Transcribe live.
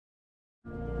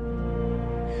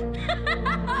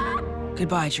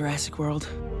Goodbye, Jurassic World.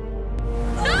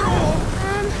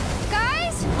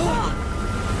 Guys?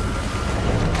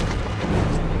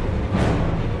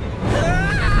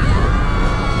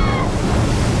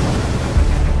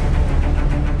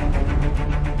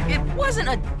 It wasn't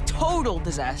a total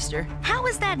disaster. How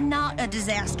is that not a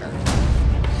disaster?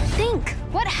 Think.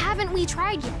 What haven't we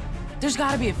tried yet? There's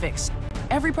gotta be a fix.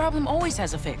 Every problem always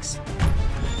has a fix.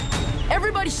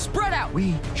 Everybody spread out!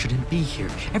 We shouldn't be here.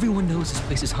 Everyone knows this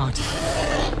place is haunted.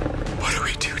 What do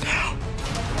we do now?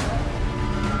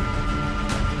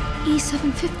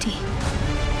 E750.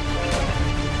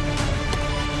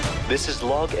 This is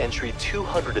log entry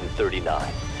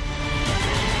 239.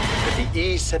 The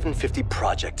E750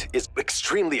 project is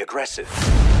extremely aggressive.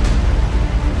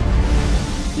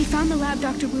 We found the lab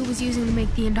Dr. Wu was using to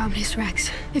make the Indominus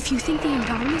Rex. If you think the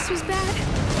Indominus was bad,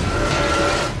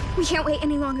 we can't wait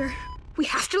any longer. We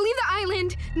have to leave the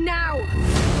island now.